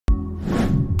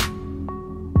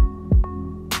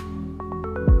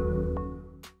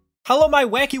Hello my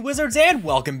Wacky Wizards and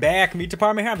welcome back.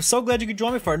 Meatdept here. I'm so glad you could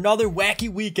join me for another wacky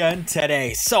weekend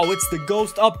today. So it's the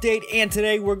ghost update and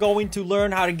today we're going to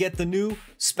learn how to get the new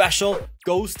special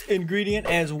ghost ingredient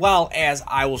as well as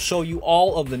I will show you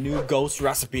all of the new ghost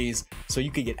recipes so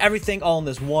you can get everything all in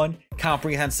this one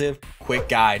comprehensive quick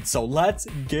guide. So let's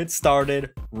get started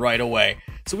right away.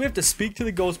 So we have to speak to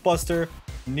the Ghostbuster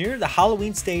near the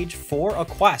Halloween stage for a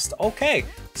quest. Okay,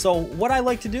 so what I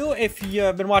like to do, if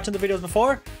you've been watching the videos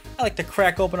before, I like to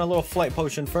crack open a little flight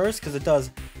potion first because it does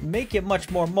make it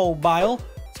much more mobile.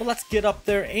 So let's get up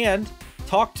there and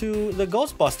talk to the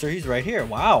Ghostbuster. He's right here.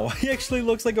 Wow, he actually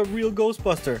looks like a real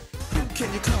Ghostbuster. Who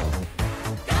can you call?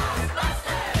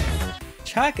 Ghostbusters!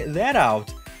 Check that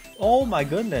out. Oh my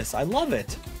goodness, I love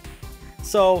it.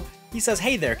 So he says,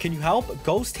 hey there, can you help?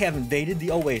 Ghosts have invaded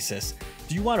the oasis.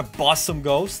 Do you want to bust some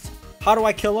ghosts? How do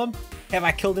I kill them? Have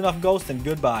I killed enough ghosts? And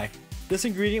goodbye. This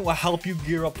ingredient will help you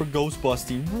gear up for ghost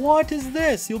busting. What is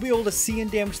this? You'll be able to see and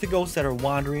damage the ghosts that are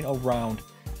wandering around.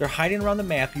 They're hiding around the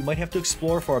map. You might have to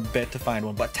explore for a bit to find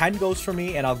one, but 10 ghosts for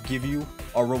me and I'll give you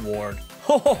a reward.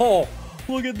 Ho,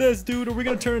 look at this, dude. Are we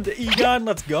gonna turn into Egon?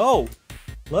 Let's go.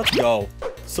 Let's go.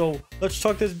 So let's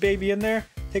chuck this baby in there,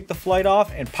 take the flight off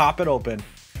and pop it open.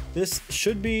 This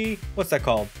should be, what's that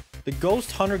called? The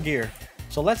Ghost Hunter gear.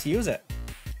 So let's use it.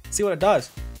 See what it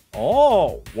does.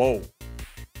 Oh, whoa.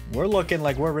 We're looking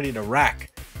like we're ready to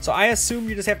wreck. So I assume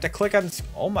you just have to click on,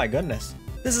 oh my goodness.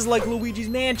 This is like Luigi's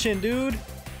Mansion, dude.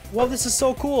 Whoa, this is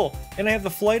so cool. And I have the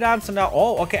flight on, so now,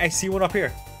 oh, okay, I see one up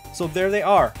here. So there they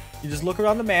are. You just look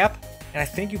around the map, and I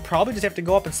think you probably just have to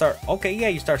go up and start, okay, yeah,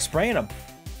 you start spraying them.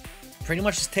 Pretty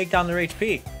much just take down their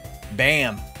HP.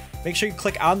 Bam. Make sure you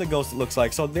click on the ghost, it looks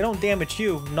like, so they don't damage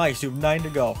you. Nice, you have 9 to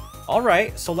go.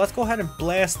 Alright, so let's go ahead and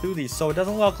blast through these so it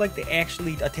doesn't look like they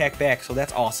actually attack back, so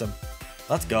that's awesome.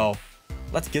 Let's go.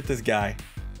 Let's get this guy.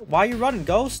 Why are you running,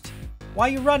 Ghost? Why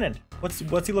are you running? What's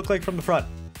he look like from the front?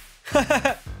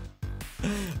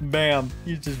 Bam,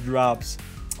 he just drops.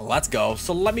 Let's go.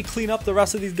 So let me clean up the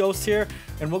rest of these ghosts here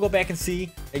and we'll go back and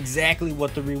see exactly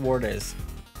what the reward is.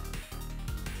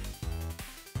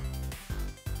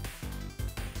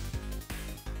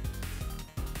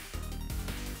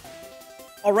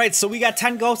 Alright, so we got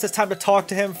 10 ghosts. It's time to talk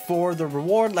to him for the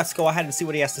reward. Let's go ahead and see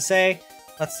what he has to say.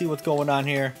 Let's see what's going on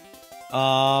here.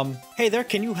 Hey there,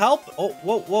 can you help? Oh,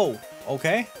 whoa.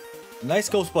 Okay. Nice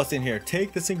ghost bust in here.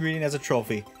 Take this ingredient as a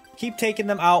trophy. Keep taking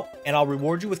them out, and I'll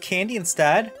reward you with candy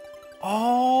instead.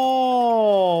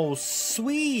 Oh,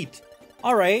 sweet.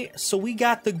 Alright, so we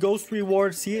got the ghost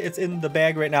reward. See, it's in the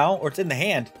bag right now, or it's in the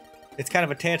hand. It's kind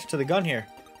of attached to the gun here.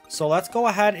 So let's go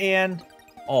ahead and...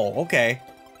 Oh, okay.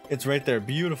 It's right there.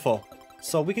 Beautiful.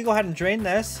 So we can go ahead and drain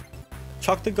this.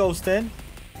 Chuck the ghost in.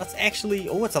 Let's actually...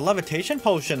 Oh, it's a levitation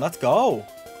potion. Let's go.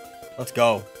 Let's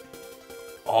go.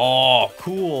 Oh,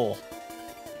 cool.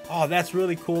 Oh, that's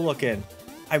really cool looking.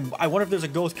 I wonder if there's a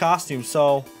ghost costume.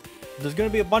 So there's going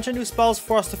to be a bunch of new spells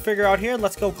for us to figure out here.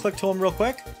 Let's go click to them real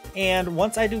quick. And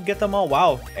once I do get them all...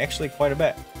 Wow, actually quite a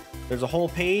bit. There's a whole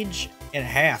page and a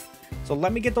half. So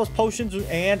let me get those potions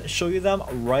and show you them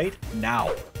right now.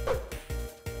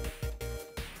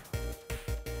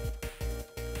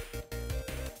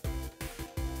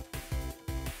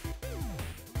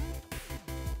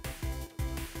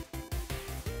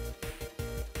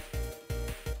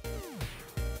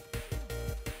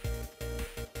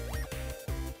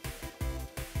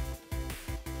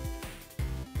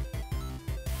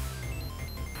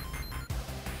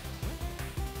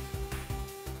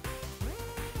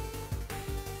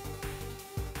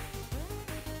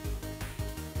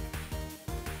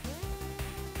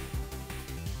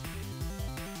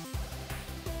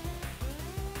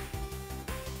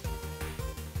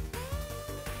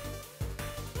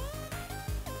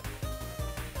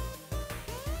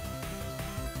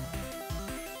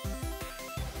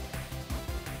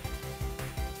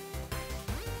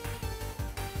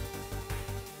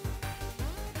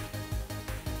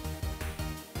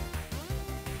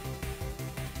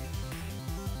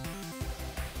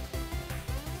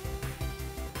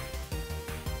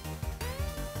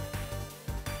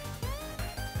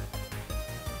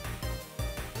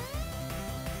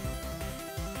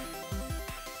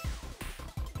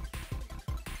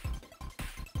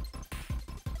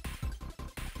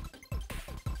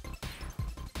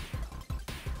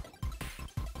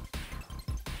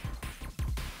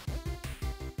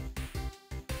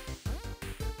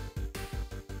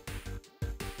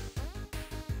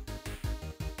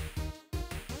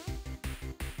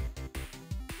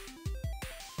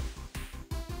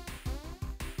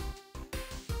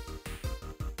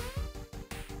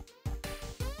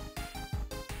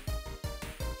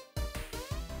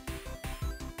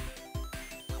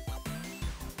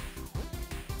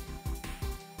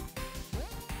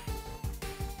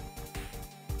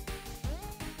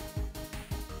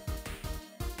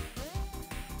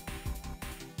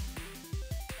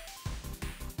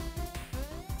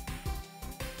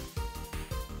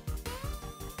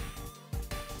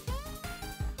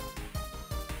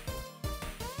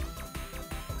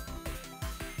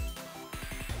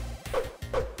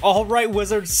 Alright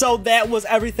Wizards, so that was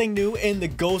everything new in the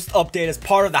Ghost update as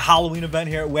part of the Halloween event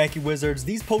here at Wacky Wizards.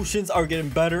 These potions are getting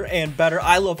better and better.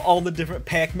 I love all the different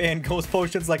Pac-Man Ghost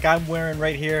potions like I'm wearing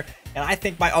right here. And I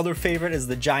think my other favorite is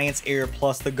the Giant's Ear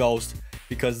plus the Ghost,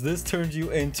 because this turns you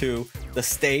into the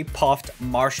Stay Puffed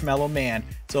Marshmallow Man.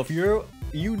 So if you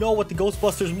know what the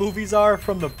Ghostbusters movies are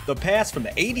from the past, from the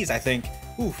 80s I think.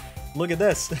 Oof, look at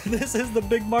this. This is the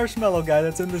big marshmallow guy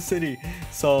that's in the city.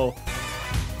 So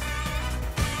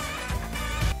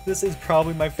this is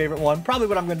probably my favorite one. Probably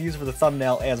what I'm going to use for the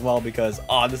thumbnail as well because,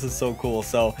 oh, this is so cool.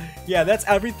 So, yeah, that's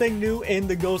everything new in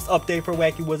the Ghost update for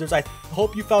Wacky Wizards. I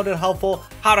hope you found it helpful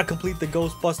how to complete the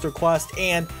Ghostbuster quest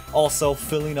and also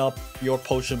filling up your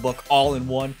potion book all in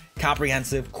one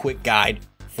comprehensive quick guide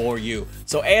for you.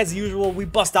 So as usual, we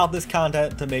bust out this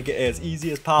content to make it as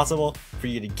easy as possible for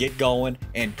you to get going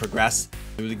and progress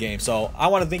through the game. So I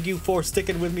want to thank you for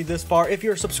sticking with me this far. If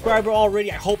you're a subscriber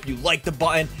already, I hope you like the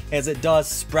button as it does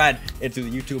spread into the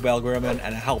YouTube algorithm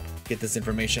and help get this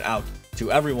information out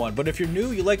to everyone. But if you're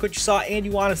new, you like what you saw and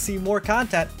you want to see more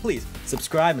content, please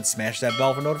subscribe and smash that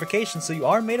bell for notifications so you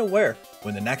are made aware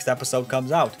when the next episode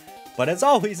comes out. But as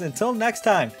always, until next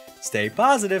time, stay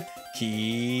positive,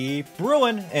 keep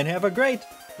brewing, and have a great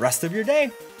rest of your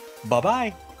day.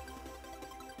 Bye-bye.